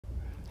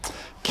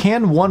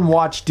Can one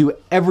watch do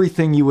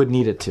everything you would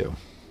need it to?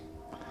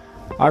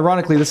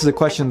 Ironically, this is a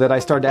question that I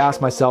started to ask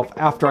myself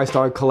after I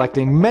started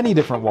collecting many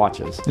different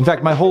watches. In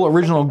fact, my whole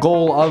original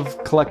goal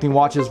of collecting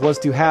watches was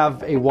to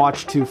have a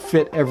watch to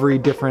fit every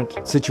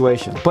different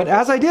situation. But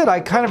as I did, I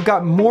kind of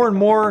got more and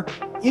more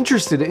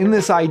interested in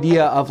this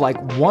idea of like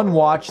one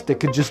watch that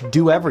could just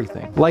do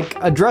everything. Like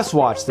a dress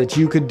watch that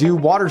you could do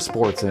water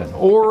sports in,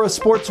 or a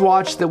sports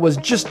watch that was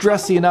just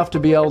dressy enough to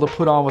be able to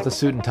put on with a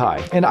suit and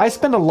tie. And I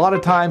spend a lot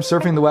of time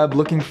surfing the web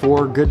looking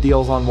for good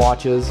deals on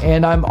watches,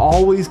 and I'm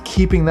always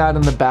keeping that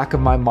in the back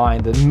of my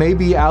mind that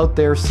maybe out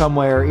there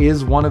somewhere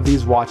is one of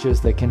these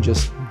watches that can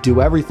just do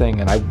everything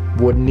and I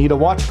wouldn't need a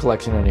watch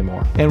collection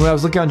anymore. And when I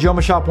was looking on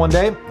Jomashop one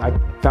day, I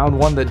found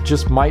one that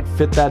just might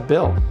fit that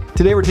bill.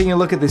 Today we're taking a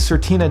look at the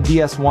Certina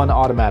DS-1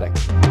 Automatic.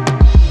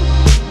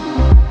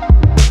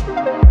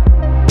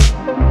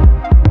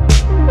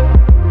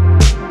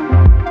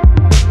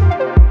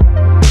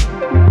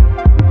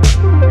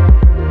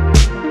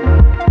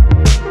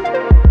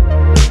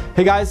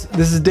 Hey guys,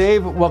 this is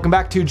Dave. Welcome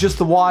back to Just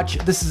the Watch.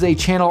 This is a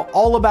channel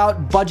all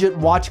about budget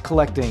watch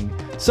collecting.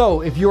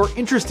 So if you're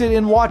interested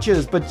in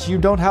watches but you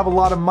don't have a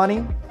lot of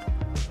money,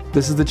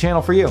 this is the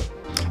channel for you.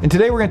 And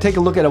today we're going to take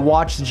a look at a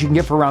watch that you can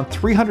get for around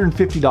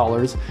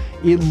 $350.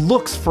 It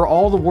looks for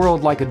all the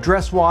world like a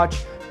dress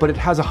watch, but it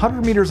has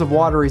 100 meters of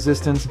water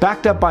resistance,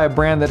 backed up by a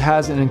brand that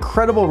has an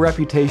incredible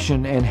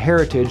reputation and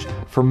heritage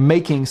for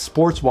making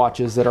sports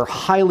watches that are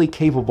highly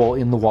capable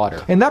in the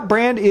water. And that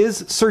brand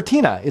is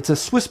Certina. It's a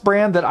Swiss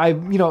brand that I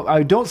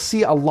don't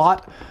see a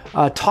lot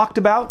talked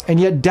about, and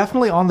yet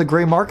definitely on the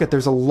gray market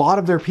there's a lot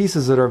of their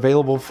pieces that are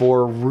available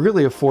for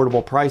really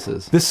affordable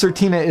prices. This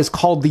Certina is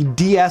called the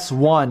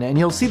DS-1, and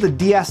you'll see the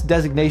DS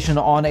designation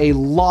on a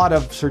lot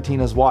of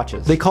Certina's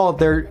watches. They call it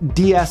their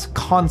DS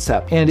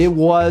concept, and it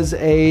was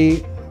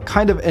a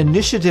kind of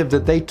initiative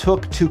that they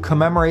took to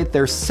commemorate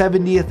their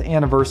 70th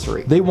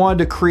anniversary. They wanted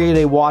to create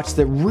a watch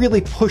that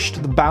really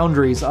pushed the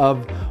boundaries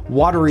of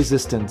water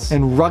resistance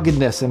and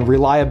ruggedness and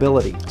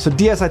reliability. So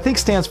DS, I think,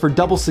 stands for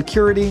double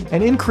security,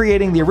 and in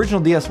creating the original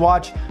DS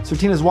watch,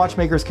 Certina's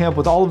watchmakers came up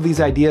with all of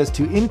these ideas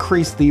to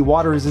increase the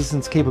water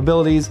resistance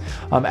capabilities,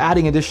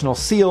 adding additional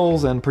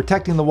seals and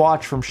protecting the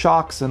watch from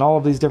shocks and all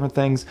of these different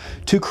things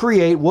to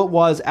create what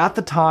was at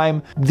the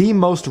time the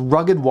most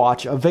rugged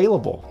watch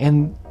available.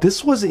 And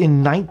this was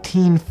in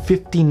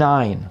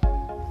 1959,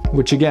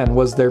 which again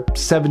was their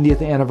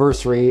 70th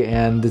anniversary,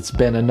 and it's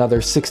been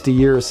another 60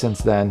 years since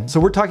then. So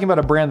we're talking about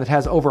a brand that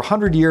has over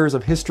 100 years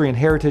of history and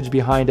heritage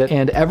behind it,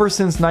 and ever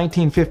since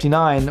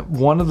 1959,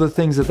 one of the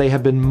things that they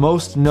have been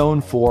most known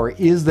for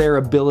is their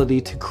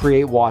ability to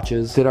create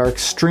watches that are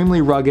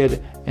extremely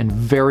rugged and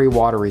very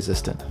water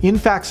resistant. In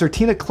fact,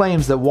 Certina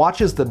claims that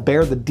watches that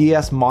bear the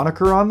DS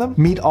moniker on them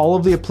meet all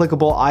of the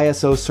applicable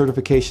ISO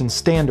certification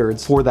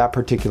standards for that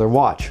particular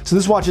watch. So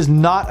this watch is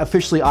not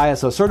officially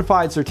ISO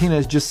certified. Certina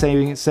is just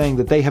saying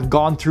that they have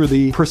gone through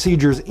the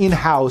procedures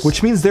in-house,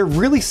 which means they're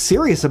really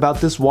serious about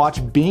this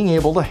watch being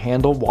able to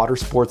handle water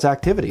sports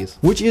activities,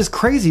 which is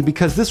crazy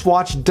because this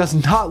watch does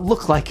not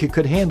look like it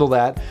could handle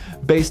that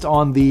based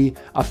on the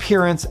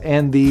appearance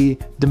and the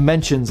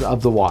dimensions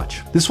of the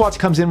watch. This watch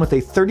comes in with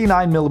a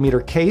 39mm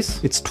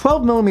case. It's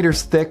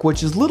 12mm thick,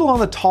 which is a little on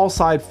the tall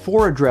side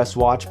for a dress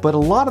watch, but a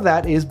lot of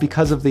that is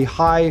because of the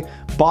high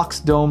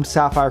box-domed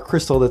sapphire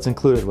crystal that's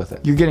included with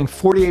it. You're getting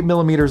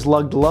 48mm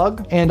lug to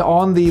lug, and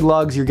on the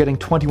lugs you're getting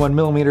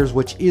 21mm,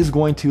 which is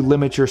going to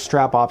limit your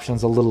strap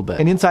options a little bit.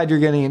 And inside you're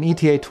getting an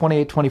ETA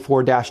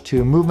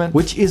 2824-2 movement,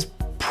 which is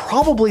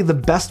probably the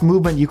best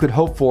movement you could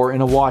hope for in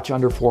a watch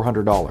under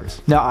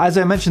 $400. Now, as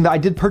I mentioned, I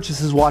did purchase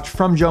this watch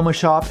from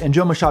Jomashop, and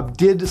Jomashop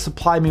did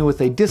supply me with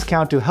a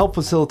discount to help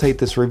facilitate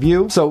this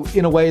review. So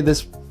in a way,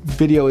 this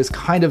video is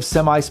kind of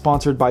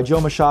semi-sponsored by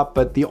Jomashop,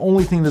 but the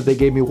only thing that they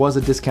gave me was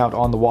a discount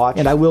on the watch,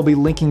 and I will be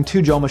linking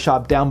to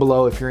Jomashop down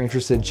below if you're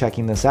interested in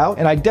checking this out.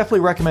 And I definitely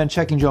recommend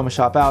checking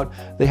Jomashop out.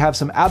 They have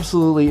some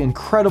absolutely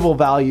incredible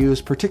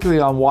values, particularly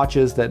on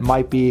watches that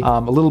might be a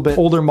little bit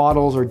older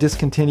models or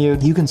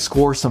discontinued. You can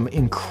score some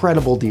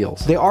incredible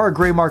deals. They are a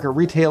gray market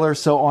retailer,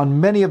 so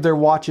on many of their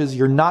watches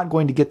you're not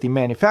going to get the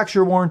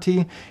manufacturer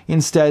warranty.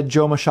 Instead,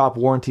 Jomashop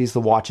warranties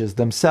the watches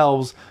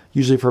themselves,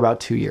 usually for about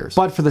 2 years.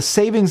 But for the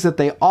savings that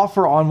they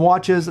offer on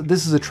watches,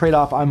 this is a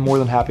trade-off I'm more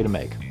than happy to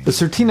make. The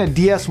Certina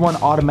DS-1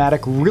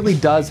 Automatic really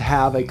does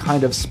have a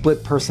kind of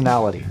split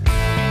personality.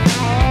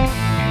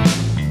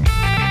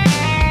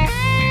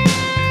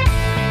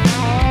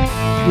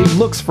 It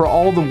looks for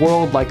all the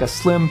world like a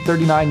slim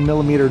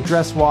 39mm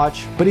dress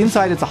watch, but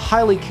inside it's a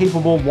highly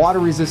capable,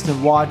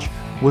 water-resistant watch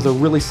with a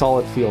really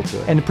solid feel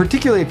to it. And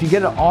particularly if you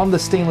get it on the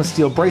stainless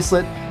steel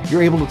bracelet,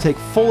 you're able to take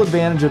full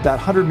advantage of that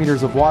 100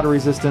 meters of water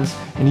resistance,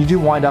 and you do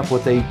wind up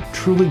with a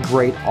truly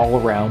great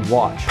all-around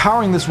watch.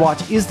 Powering this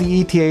watch is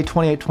the ETA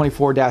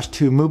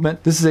 2824-2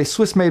 movement. This is a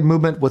Swiss-made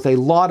movement with a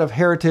lot of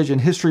heritage and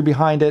history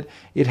behind it.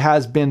 It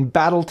has been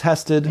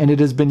battle-tested, and it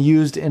has been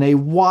used in a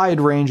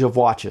wide range of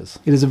watches.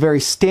 It is a very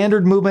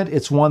standard movement.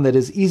 It's one that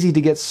is easy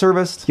to get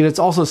serviced, yet it's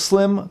also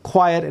slim,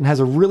 quiet, and has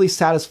a really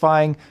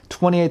satisfying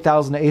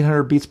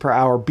 28,800 beats per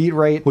hour hour beat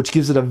rate, which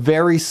gives it a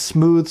very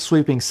smooth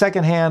sweeping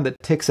second hand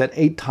that ticks at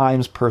 8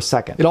 times per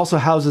second. It also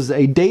houses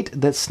a date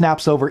that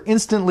snaps over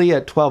instantly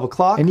at 12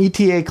 o'clock, and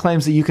ETA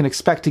claims that you can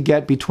expect to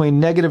get between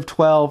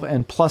 -12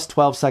 and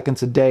 +12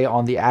 seconds a day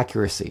on the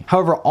accuracy.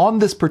 However, on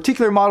this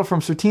particular model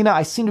from Certina,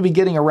 I seem to be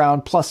getting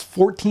around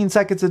 +14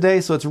 seconds a day,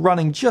 so it's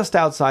running just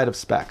outside of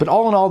spec. But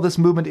all in all, this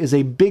movement is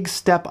a big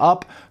step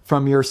up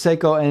from your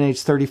Seiko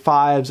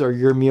NH35s or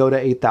your Miyota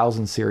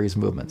 8000 series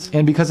movements.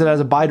 And because it has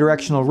a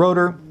bidirectional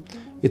rotor,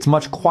 it's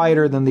much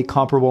quieter than the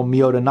comparable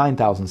Miyota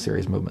 9000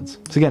 series movements.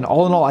 So again,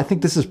 all in all, I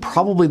think this is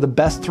probably the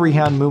best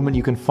three-hand movement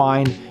you can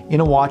find in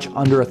a watch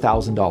under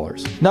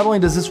 $1,000. Not only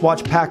does this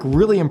watch pack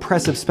really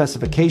impressive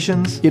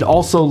specifications, it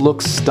also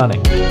looks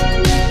stunning.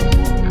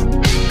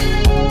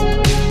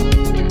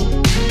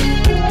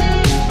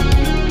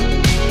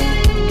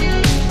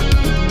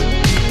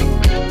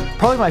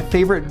 Probably my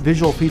favorite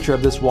visual feature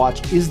of this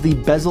watch is the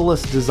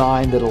bezel-less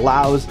design that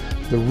allows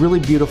the really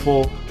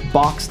beautiful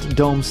boxed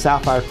dome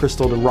sapphire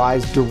crystal to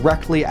rise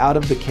directly out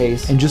of the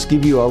case and just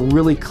give you a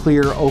really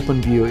clear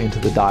open view into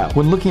the dial.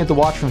 When looking at the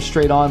watch from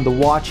straight on, the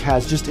watch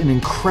has just an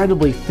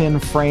incredibly thin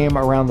frame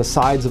around the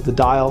sides of the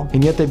dial,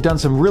 and yet they've done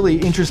some really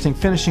interesting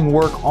finishing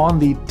work on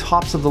the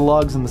tops of the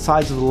lugs and the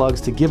sides of the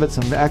lugs to give it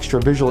some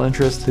extra visual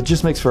interest that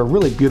just makes for a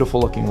really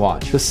beautiful looking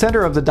watch. The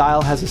center of the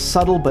dial has a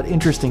subtle but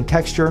interesting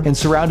texture, and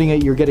surrounding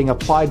it you're getting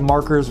applied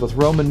markers with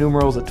Roman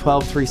numerals at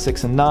 12, 3,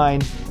 6, and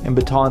 9, and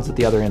batons at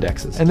the other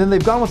indexes. And then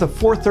they've gone with a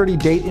 430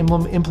 date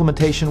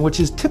implementation, which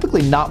is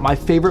typically not my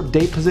favorite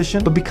date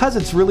position, but because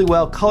it's really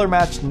well color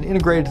matched and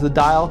integrated to the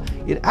dial,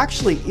 it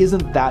actually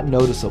isn't that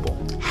noticeable.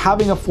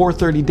 Having a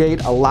 430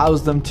 date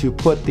allows them to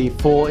put the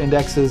full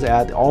indexes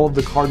at all of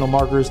the cardinal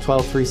markers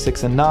 12, 3,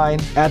 6, and 9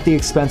 at the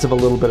expense of a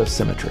little bit of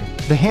symmetry.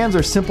 The hands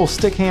are simple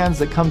stick hands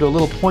that come to a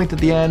little point at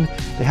the end.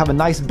 They have a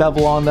nice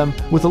bevel on them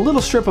with a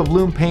little strip of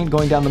lume paint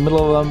going down the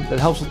middle of them that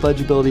helps with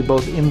legibility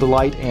both in the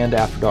light and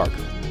after dark.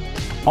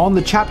 On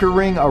the chapter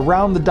ring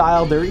around the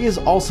dial, there is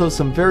also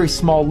some very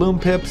small lume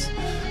pips.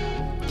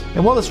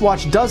 And while this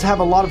watch does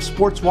have a lot of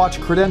sports watch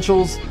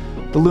credentials,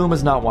 the lume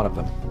is not one of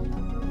them.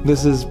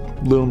 This is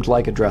loomed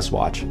like a dress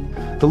watch.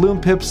 The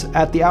lume pips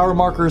at the hour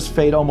markers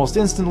fade almost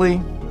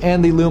instantly,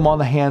 and the lume on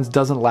the hands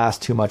doesn't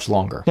last too much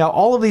longer. Now,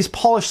 all of these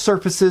polished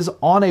surfaces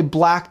on a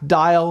black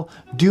dial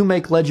do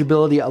make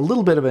legibility a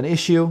little bit of an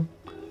issue.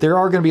 There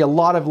are going to be a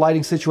lot of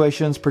lighting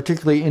situations,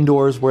 particularly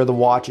indoors, where the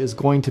watch is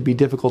going to be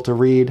difficult to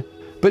read.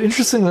 But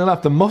interestingly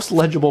enough, the most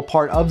legible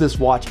part of this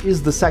watch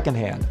is the second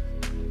hand.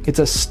 It's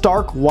a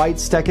stark white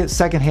second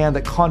hand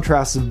that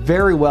contrasts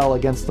very well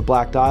against the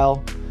black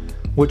dial,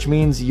 which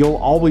means you'll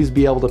always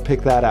be able to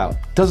pick that out.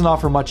 It doesn't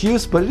offer much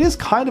use, but it is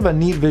kind of a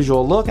neat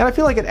visual look, and I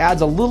feel like it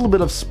adds a little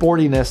bit of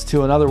sportiness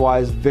to an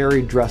otherwise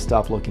very dressed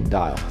up looking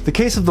dial. The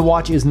case of the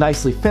watch is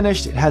nicely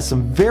finished. It has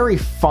some very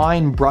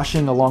fine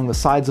brushing along the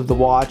sides of the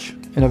watch,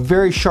 and a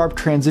very sharp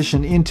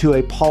transition into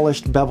a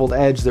polished beveled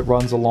edge that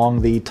runs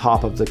along the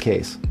top of the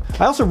case.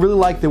 I also really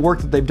like the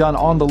work that they've done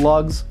on the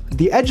lugs.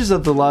 The edges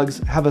of the lugs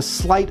have a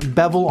slight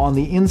bevel on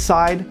the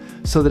inside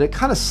so that it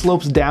kind of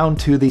slopes down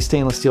to the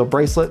stainless steel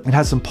bracelet. It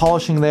has some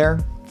polishing there,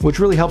 which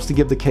really helps to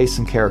give the case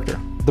some character.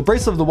 The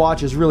bracelet of the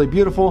watch is really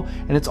beautiful,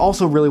 and it's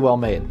also really well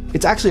made.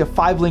 It's actually a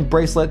 5-link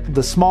bracelet.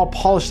 The small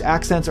polished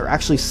accents are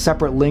actually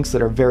separate links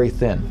that are very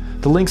thin.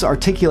 The links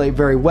articulate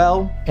very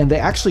well, and they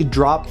actually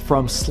drop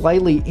from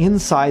slightly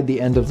inside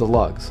the end of the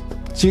lugs.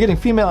 So you're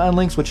getting female end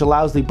links, which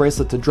allows the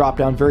bracelet to drop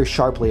down very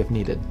sharply if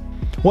needed.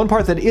 One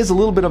part that is a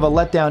little bit of a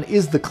letdown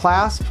is the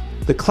clasp.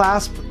 The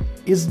clasp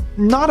is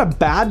not a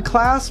bad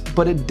clasp,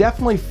 but it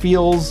definitely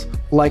feels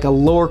like a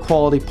lower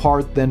quality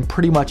part than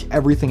pretty much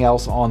everything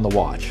else on the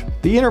watch.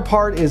 The inner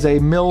part is a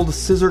milled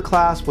scissor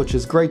clasp, which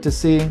is great to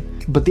see,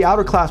 but the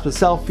outer clasp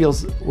itself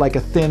feels like a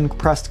thin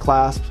pressed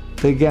clasp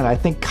that, again, I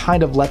think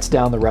kind of lets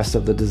down the rest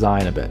of the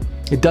design a bit.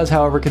 It does,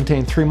 however,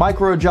 contain 3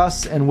 micro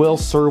adjusts and will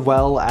serve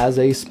well as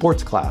a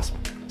sports clasp.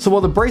 So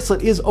while the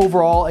bracelet is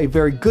overall a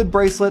very good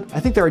bracelet,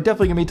 I think there are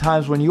definitely going to be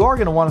times when you are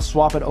going to want to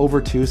swap it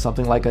over to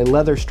something like a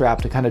leather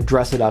strap to kind of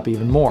dress it up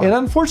even more. And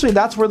unfortunately,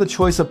 that's where the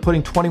choice of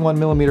putting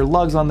 21mm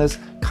lugs on this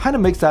kind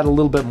of makes that a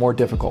little bit more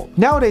difficult.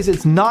 Nowadays,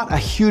 it's not a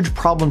huge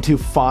problem to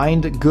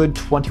find good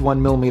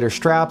 21mm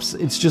straps.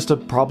 It's just a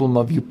problem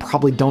of you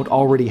probably don't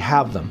already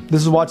have them.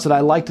 This is a watch that I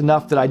liked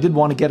enough that I did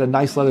want to get a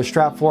nice leather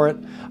strap for it.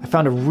 I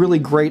found a really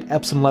great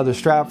Epsom leather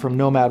strap from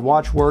Nomad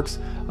Watchworks.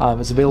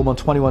 It's available in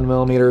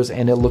 21mm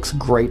and it looks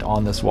great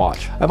on this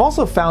watch. I've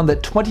also found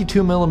that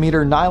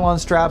 22mm nylon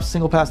straps,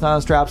 single pass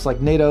nylon straps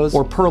like NATO's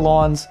or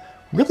Perlons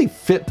really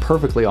fit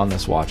perfectly on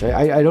this watch.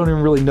 I don't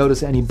even really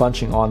notice any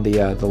bunching on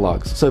the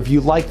lugs. So if you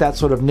like that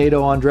sort of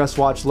NATO on dress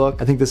watch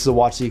look, I think this is a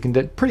watch that you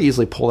can pretty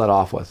easily pull that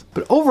off with.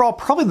 But overall,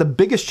 probably the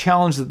biggest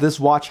challenge that this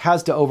watch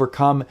has to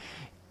overcome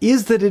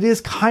is that it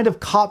is kind of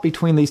caught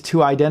between these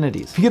two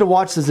identities. If you get a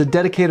watch that's a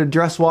dedicated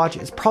dress watch,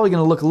 it's probably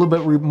going to look a little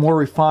bit more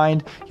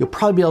refined. You'll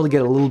probably be able to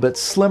get a little bit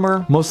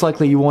slimmer. Most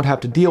likely you won't have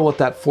to deal with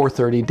that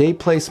 430 date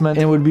placement,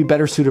 and it would be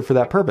better suited for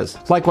that purpose.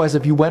 Likewise,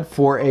 if you went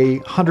for a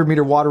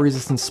 100-meter water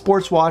resistant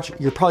sports watch,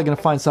 you're probably going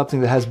to find something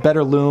that has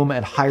better lume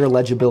and higher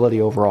legibility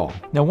overall.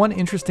 Now, one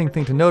interesting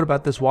thing to note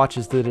about this watch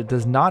is that it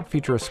does not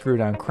feature a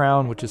screw-down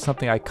crown, which is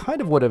something I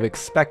kind of would have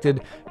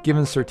expected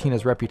given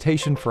Certina's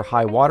reputation for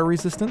high water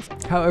resistance.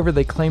 However,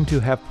 they claim to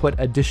have put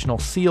additional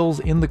seals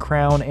in the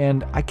crown,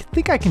 and I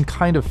think I can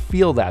kind of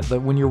feel that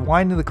when you're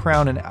winding the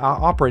crown and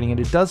operating it,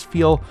 it does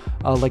feel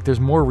like there's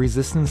more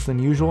resistance than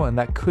usual, and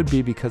that could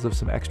be because of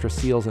some extra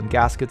seals and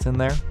gaskets in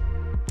there.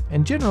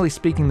 And generally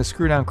speaking, the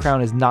screw-down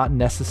crown is not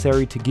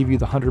necessary to give you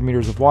the 100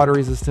 meters of water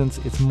resistance.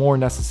 It's more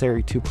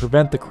necessary to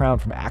prevent the crown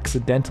from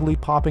accidentally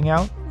popping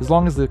out. As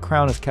long as the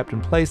crown is kept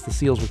in place, the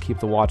seals will keep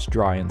the watch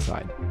dry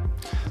inside.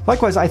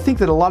 Likewise, I think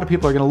that a lot of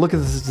people are going to look at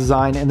this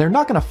design and they're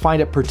not going to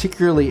find it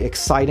particularly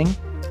exciting.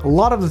 A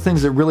lot of the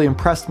things that really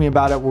impressed me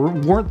about it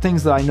weren't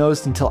things that I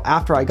noticed until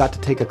after I got to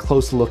take a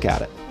close look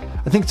at it.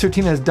 I think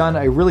Certina has done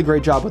a really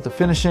great job with the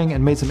finishing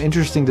and made some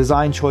interesting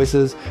design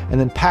choices, and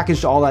then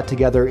packaged all that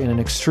together in an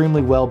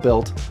extremely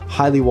well-built,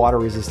 highly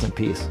water-resistant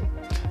piece.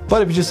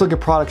 But if you just look at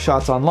product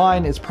shots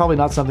online, it's probably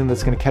not something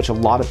that's going to catch a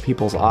lot of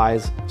people's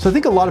eyes. So I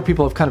think a lot of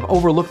people have kind of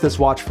overlooked this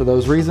watch for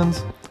those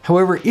reasons.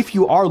 However, if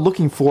you are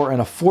looking for an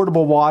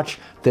affordable watch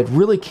that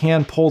really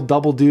can pull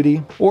double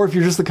duty, or if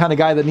you're just the kind of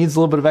guy that needs a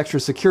little bit of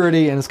extra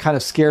security and is kind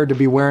of scared to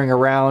be wearing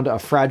around a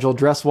fragile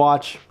dress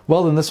watch,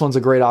 well, then this one's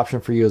a great option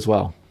for you as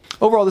well.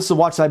 Overall, this is a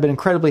watch that I've been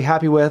incredibly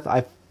happy with.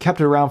 I've kept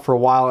it around for a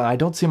while, and I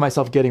don't see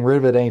myself getting rid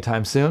of it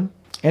anytime soon.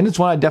 And it's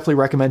one I definitely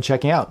recommend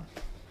checking out.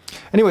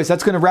 Anyways,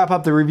 that's going to wrap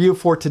up the review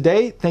for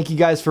today. Thank you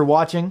guys for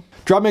watching.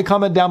 Drop me a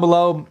comment down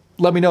below.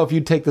 Let me know if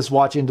you'd take this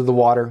watch into the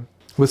water.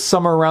 With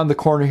summer around the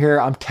corner here,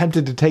 I'm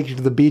tempted to take you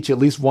to the beach at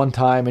least one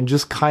time and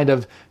just kind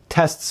of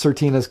test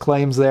Certina's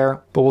claims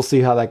there, but we'll see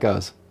how that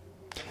goes.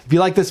 If you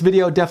like this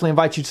video, definitely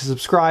invite you to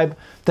subscribe.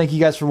 Thank you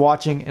guys for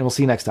watching, and we'll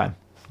see you next time.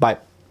 Bye.